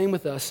do the same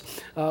with us,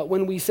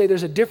 when we say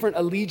there's a different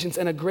allegiance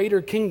and a greater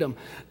kingdom,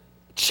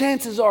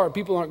 chances are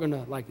people aren't going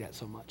to like that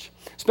so much,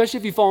 especially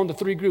if you fall into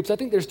 3 groups. I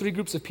think there's 3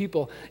 groups of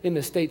people in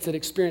the States that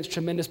experience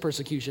tremendous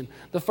persecution.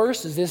 The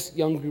first is this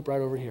young group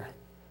right over here,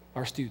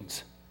 our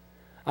students.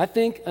 I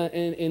think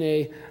in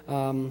a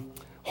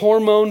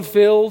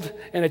hormone-filled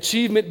and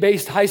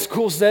achievement-based high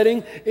school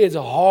setting, it's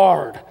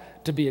hard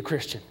to be a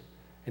Christian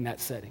in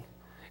that setting.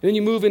 And then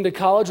you move into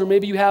college, or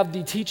maybe you have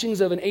the teachings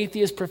of an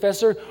atheist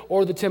professor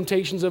or the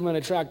temptations of an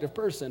attractive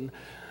person.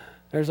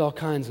 There's all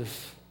kinds of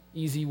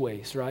easy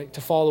ways, right?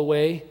 To fall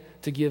away,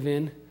 to give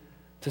in,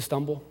 to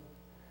stumble.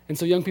 And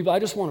so young people, I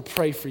just want to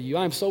pray for you.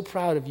 I'm so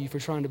proud of you for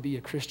trying to be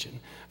a Christian,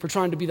 for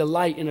trying to be the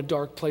light in a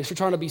dark place, for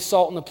trying to be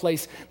salt in a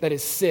place that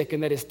is sick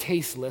and that is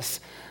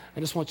tasteless.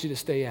 I just want you to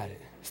stay at it,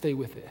 stay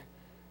with it.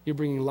 You're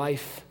bringing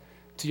life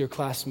to your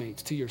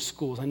classmates, to your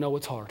schools. I know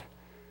it's hard.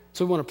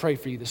 So we want to pray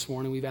for you this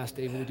morning. We've asked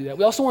David to do that.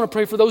 We also want to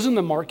pray for those in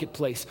the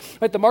marketplace.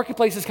 Right? The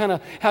marketplace is kind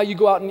of how you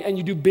go out and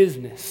you do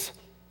business.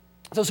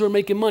 Those who are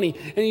making money.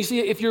 And you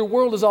see, if your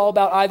world is all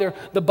about either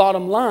the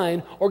bottom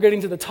line or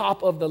getting to the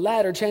top of the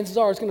ladder, chances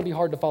are it's going to be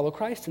hard to follow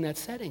Christ in that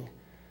setting.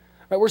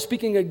 Right? We're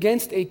speaking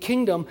against a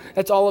kingdom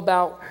that's all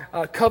about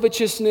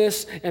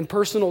covetousness and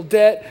personal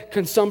debt,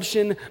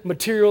 consumption,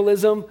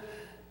 materialism.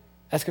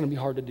 That's going to be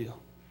hard to do.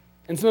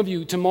 And some of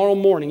you tomorrow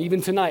morning, even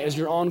tonight as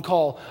you're on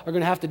call, are going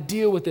to have to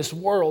deal with this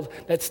world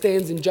that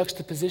stands in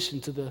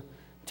juxtaposition to the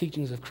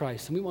teachings of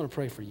Christ. And we want to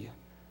pray for you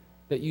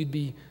that you'd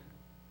be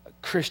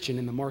Christian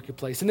in the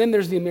marketplace. And then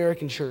there's the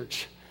American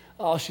church.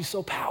 Oh, she's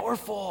so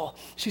powerful.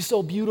 She's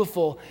so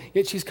beautiful,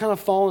 yet she's kind of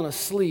fallen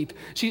asleep.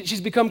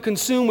 She's become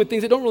consumed with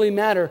things that don't really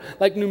matter,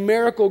 like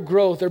numerical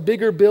growth or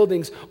bigger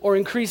buildings or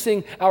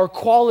increasing our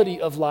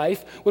quality of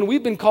life when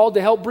we've been called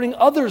to help bring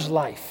others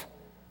life.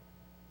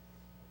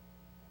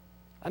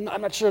 I'm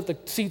not sure if the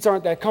seats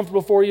aren't that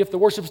comfortable for you, if the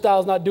worship style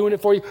is not doing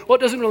it for you. Well,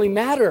 it doesn't really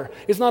matter.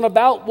 It's not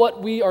about what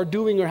we are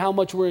doing or how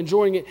much we're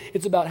enjoying it.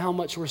 It's about how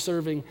much we're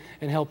serving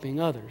and helping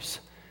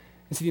others.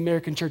 And see, the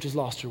American church has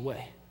lost her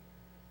way.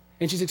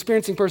 And she's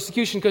experiencing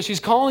persecution because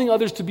she's calling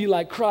others to be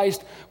like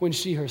Christ when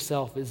she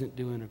herself isn't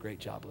doing a great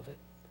job of it.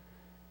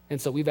 And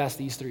so we've asked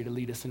these 3 to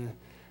lead us in a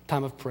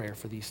time of prayer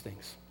for these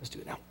things. Let's do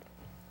it now.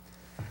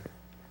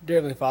 Dear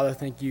Heavenly Father,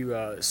 thank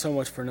you so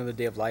much for another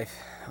day of life.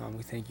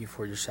 We thank you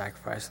for your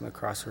sacrifice on the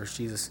cross for us,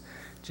 Jesus.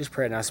 Just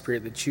pray in our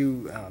spirit that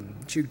you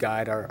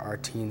guide our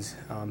teens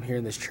here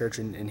in this church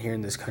and here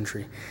in this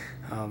country.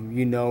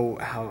 You know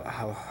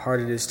how hard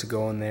it is to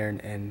go in there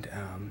and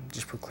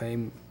just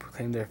proclaim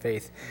their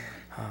faith.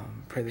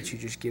 Pray that you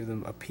just give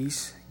them a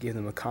peace, give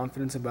them a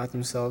confidence about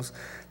themselves,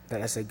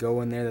 that as they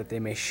go in there that they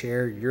may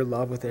share your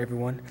love with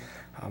everyone.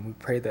 We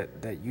pray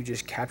that you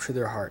just capture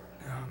their heart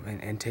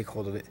and take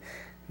hold of it,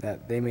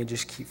 that they may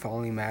just keep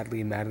falling madly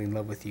in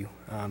love with you,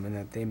 and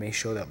that they may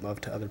show that love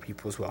to other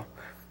people as well.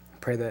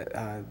 Pray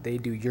that they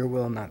do your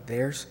will and not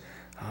theirs,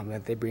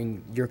 that they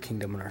bring your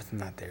kingdom on earth and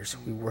not theirs.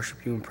 We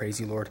worship you and praise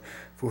you, Lord,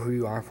 for who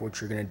you are and for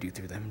what you're going to do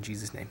through them. In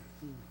Jesus' name.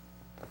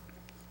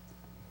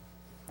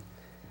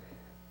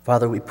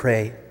 Father, we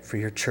pray for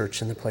your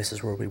church and the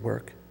places where we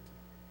work.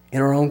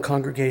 In our own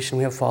congregation,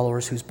 we have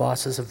followers whose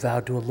bosses have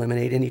vowed to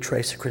eliminate any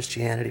trace of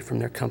Christianity from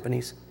their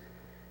companies.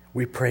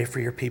 We pray for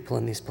your people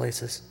in these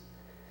places.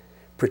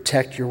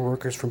 Protect your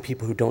workers from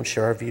people who don't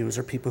share our views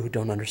or people who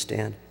don't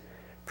understand.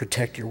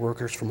 Protect your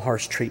workers from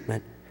harsh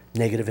treatment,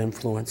 negative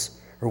influence,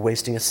 or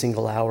wasting a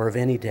single hour of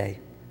any day.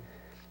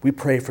 We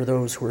pray for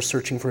those who are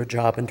searching for a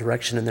job and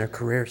direction in their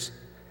careers.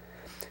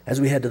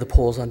 As we head to the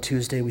polls on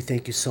Tuesday, we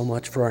thank you so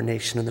much for our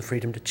nation and the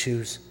freedom to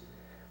choose.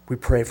 We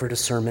pray for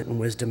discernment and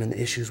wisdom in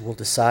the issues we'll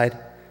decide.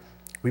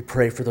 We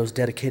pray for those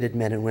dedicated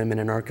men and women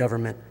in our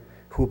government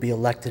who will be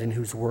elected and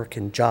whose work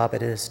and job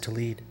it is to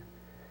lead.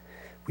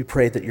 We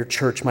pray that your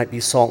church might be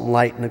salt and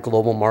light in a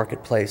global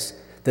marketplace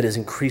that is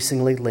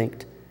increasingly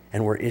linked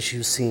and where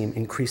issues seem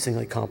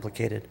increasingly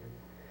complicated.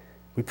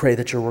 We pray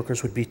that your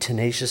workers would be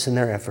tenacious in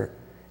their effort,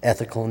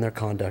 ethical in their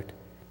conduct,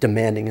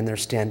 demanding in their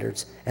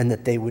standards, and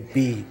that they would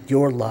be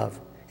your love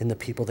in the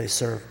people they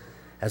serve,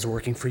 as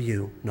working for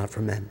you, not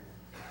for men.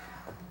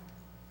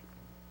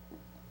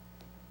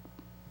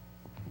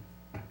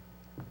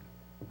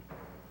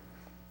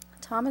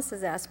 Thomas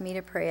has asked me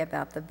to pray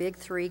about the big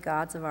three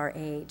gods of our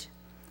age: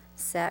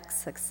 sex,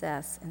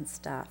 success, and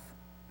stuff.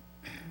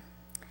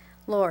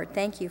 Lord,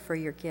 thank you for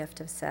your gift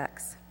of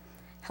sex.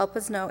 Help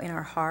us know in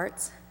our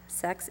hearts,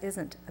 sex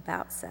isn't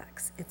about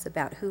sex. It's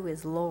about who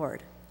is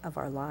Lord of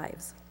our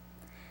lives.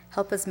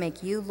 Help us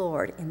make you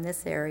Lord in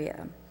this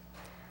area.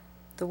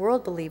 The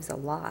world believes a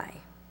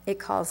lie. It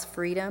calls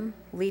freedom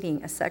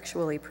leading a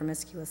sexually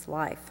promiscuous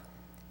life.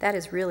 That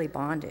is really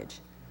bondage.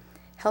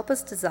 Help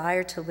us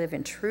desire to live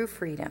in true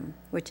freedom,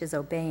 which is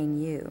obeying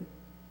you.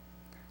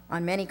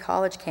 On many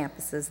college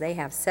campuses, they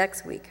have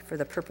Sex Week for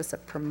the purpose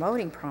of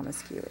promoting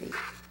promiscuity.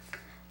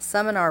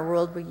 Some in our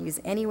world will use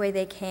any way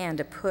they can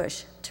to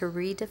push to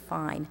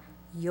redefine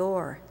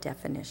your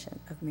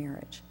definition of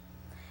marriage.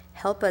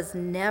 Help us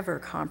never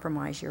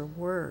compromise your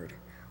word.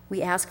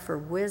 We ask for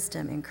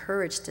wisdom and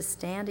courage to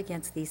stand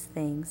against these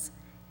things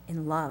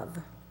in love.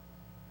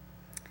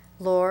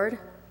 Lord,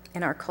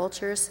 in our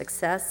culture,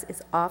 success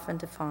is often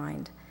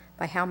defined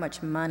by how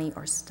much money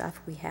or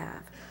stuff we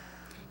have.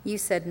 You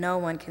said no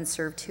one can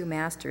serve two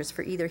masters,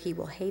 for either he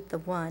will hate the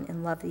one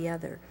and love the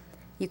other.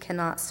 You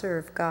cannot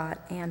serve God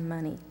and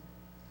money.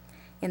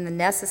 In the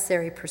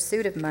necessary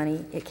pursuit of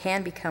money, it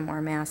can become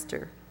our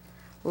master.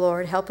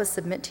 Lord, help us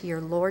submit to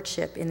your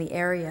lordship in the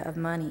area of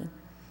money.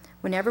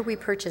 Whenever we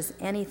purchase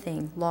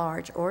anything,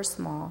 large or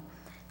small,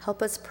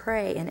 help us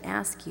pray and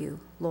ask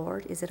you,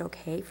 Lord, is it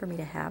okay for me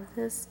to have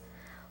this?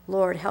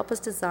 Lord, help us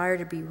desire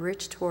to be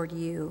rich toward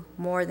you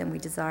more than we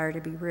desire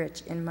to be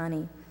rich in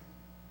money.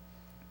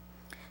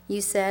 You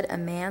said a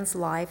man's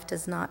life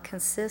does not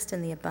consist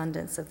in the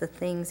abundance of the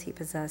things he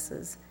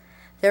possesses.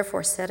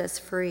 Therefore, set us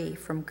free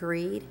from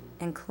greed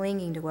and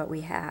clinging to what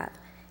we have,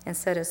 and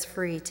set us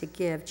free to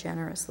give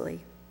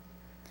generously.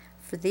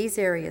 For these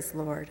areas,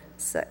 Lord,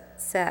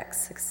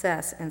 sex,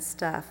 success, and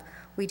stuff,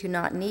 we do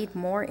not need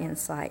more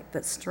insight,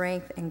 but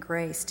strength and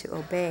grace to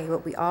obey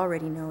what we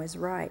already know is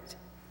right.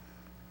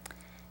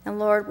 And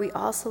Lord, we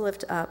also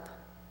lift up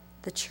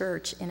the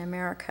church in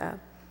America.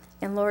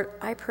 And Lord,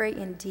 I pray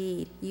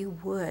indeed you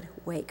would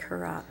wake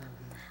her up.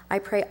 I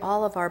pray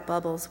all of our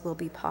bubbles will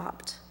be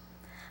popped.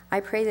 I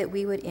pray that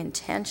we would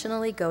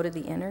intentionally go to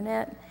the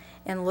internet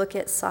and look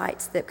at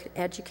sites that could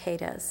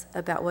educate us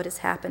about what is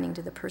happening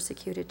to the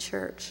persecuted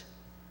church.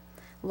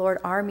 Lord,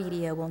 our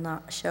media will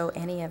not show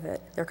any of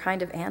it. They're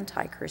kind of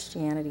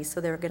anti-Christianity,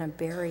 so they're going to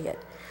bury it.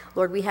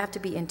 Lord, we have to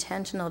be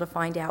intentional to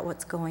find out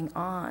what's going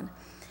on.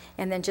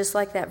 And then just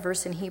like that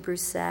verse in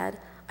Hebrews said,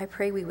 I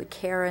pray we would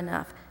care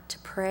enough to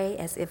pray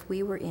as if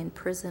we were in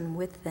prison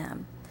with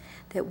them,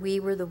 that we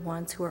were the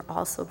ones who are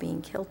also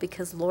being killed,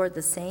 because, Lord,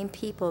 the same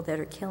people that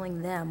are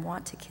killing them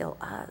want to kill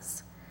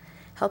us.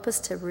 Help us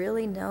to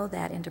really know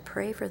that and to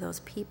pray for those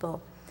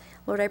people.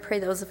 Lord, I pray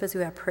those of us who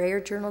have prayer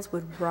journals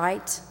would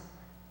write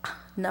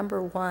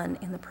number 1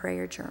 in the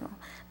prayer journal,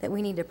 that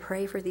we need to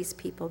pray for these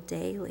people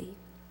daily.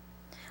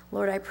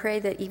 Lord, I pray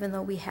that even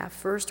though we have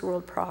first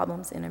world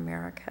problems in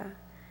America,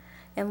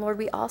 and Lord,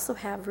 we also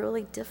have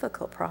really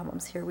difficult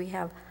problems here. We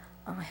have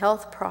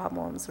health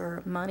problems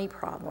or money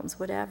problems,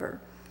 whatever.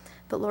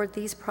 But Lord,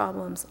 these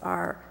problems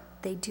are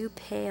they do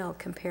pale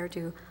compared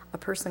to a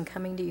person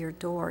coming to your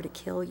door to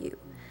kill you.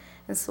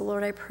 And so,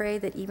 Lord, I pray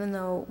that even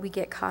though we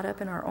get caught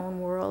up in our own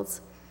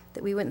worlds,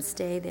 that we wouldn't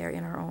stay there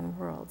in our own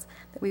worlds,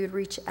 that we would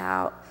reach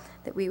out,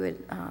 that we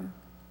would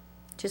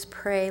just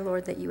pray,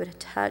 Lord, that you would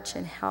touch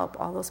and help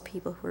all those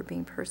people who are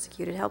being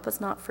persecuted. Help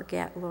us not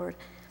forget, Lord.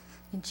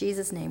 In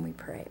Jesus' name we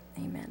pray.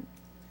 Amen.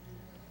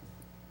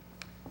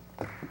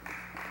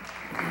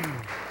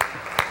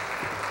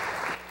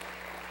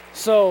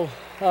 So,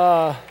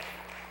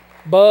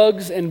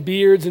 bugs and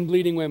beards and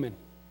bleeding women.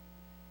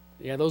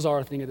 Yeah, those are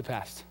a thing of the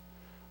past.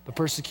 But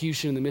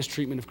persecution and the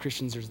mistreatment of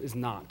Christians is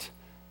not.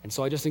 And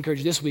so I just encourage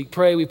you this week,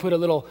 pray. We put a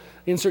little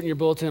insert in your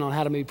bulletin on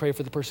how to maybe pray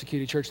for the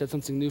persecuted church. That's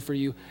something new for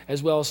you,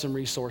 as well as some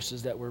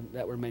resources that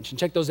were mentioned.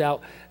 Check those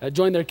out.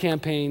 Join their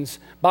campaigns,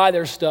 buy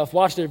their stuff,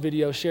 watch their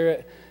videos, share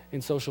it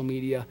in social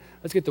media.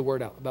 Let's get the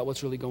word out about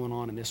what's really going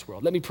on in this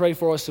world. Let me pray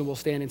for us, and we'll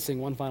stand and sing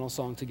one final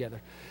song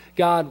together.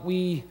 God,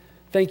 we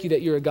thank you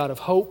that you're a God of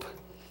hope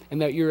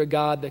and that you're a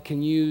God that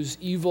can use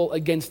evil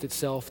against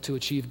itself to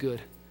achieve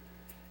good.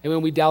 And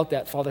when we doubt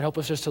that, Father, help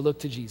us just to look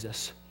to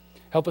Jesus.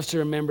 Help us to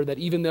remember that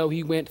even though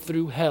he went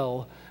through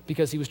hell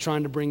because he was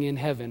trying to bring in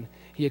heaven,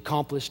 he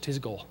accomplished his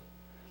goal.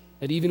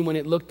 That even when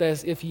it looked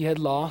as if he had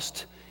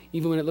lost,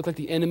 even when it looked like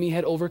the enemy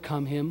had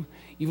overcome him,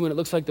 even when it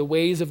looks like the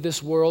ways of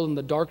this world and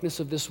the darkness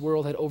of this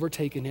world had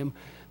overtaken him,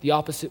 the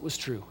opposite was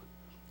true.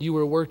 You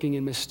were working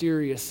in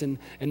mysterious and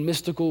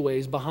mystical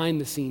ways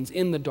behind the scenes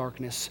in the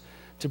darkness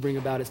to bring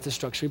about its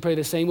destruction. We pray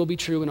the same will be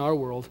true in our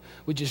world.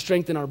 Would you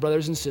strengthen our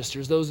brothers and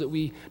sisters, those that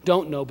we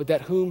don't know, but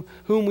that whom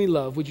we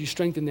love, would you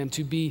strengthen them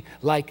to be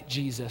like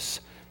Jesus,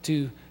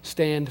 to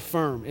stand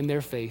firm in their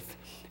faith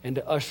and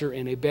to usher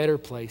in a better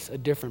place, a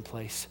different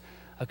place,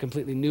 a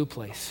completely new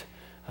place.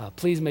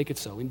 Please make it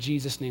so. In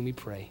Jesus' name we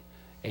pray.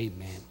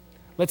 Amen.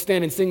 Let's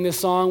stand and sing this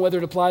song, whether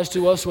it applies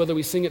to us, whether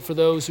we sing it for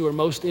those who are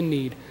most in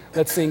need.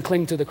 Let's sing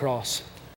Cling to the Cross.